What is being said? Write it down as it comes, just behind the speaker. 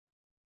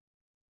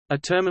A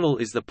terminal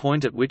is the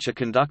point at which a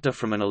conductor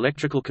from an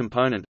electrical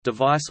component,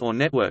 device or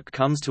network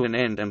comes to an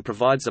end and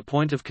provides a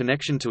point of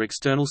connection to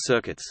external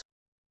circuits.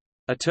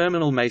 A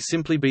terminal may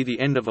simply be the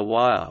end of a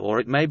wire,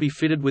 or it may be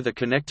fitted with a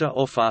connector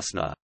or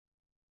fastener.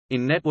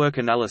 In network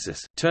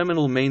analysis,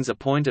 terminal means a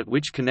point at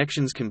which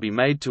connections can be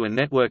made to a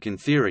network in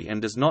theory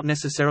and does not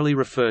necessarily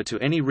refer to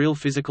any real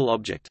physical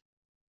object.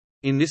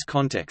 In this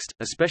context,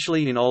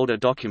 especially in older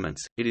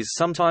documents, it is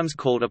sometimes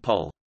called a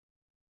pole.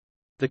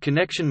 The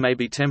connection may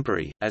be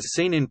temporary, as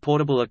seen in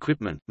portable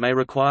equipment, may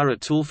require a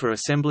tool for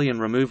assembly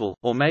and removal,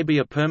 or may be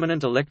a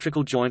permanent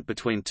electrical joint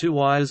between two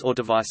wires or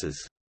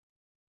devices.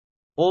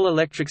 All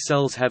electric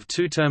cells have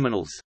two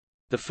terminals.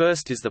 The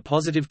first is the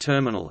positive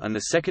terminal and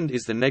the second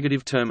is the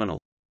negative terminal.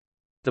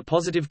 The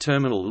positive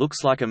terminal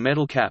looks like a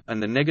metal cap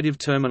and the negative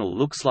terminal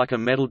looks like a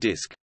metal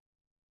disc.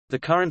 The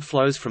current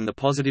flows from the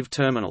positive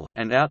terminal,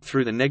 and out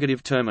through the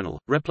negative terminal,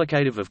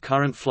 replicative of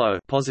current flow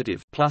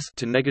positive plus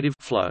to negative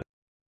flow.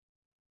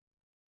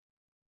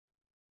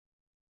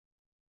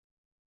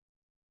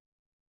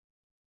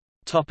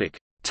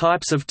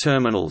 Types of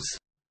terminals.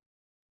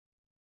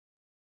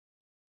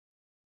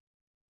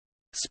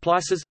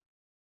 Splices,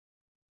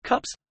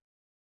 cups,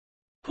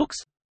 hooks,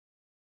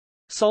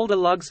 solder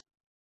lugs,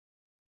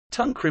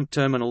 tongue crimp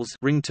terminals,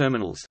 ring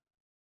terminals,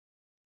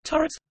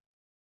 turrets,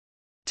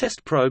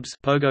 test probes,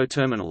 pogo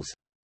terminals,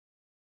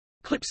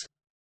 clips,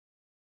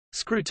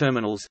 screw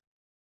terminals,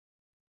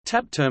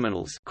 tab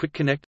terminals, quick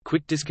connect,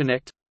 quick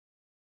disconnect,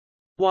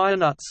 wire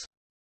nuts.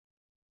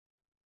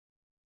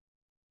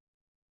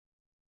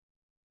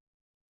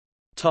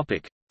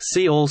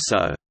 See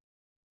also: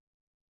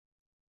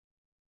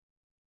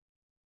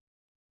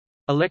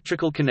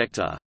 electrical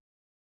connector.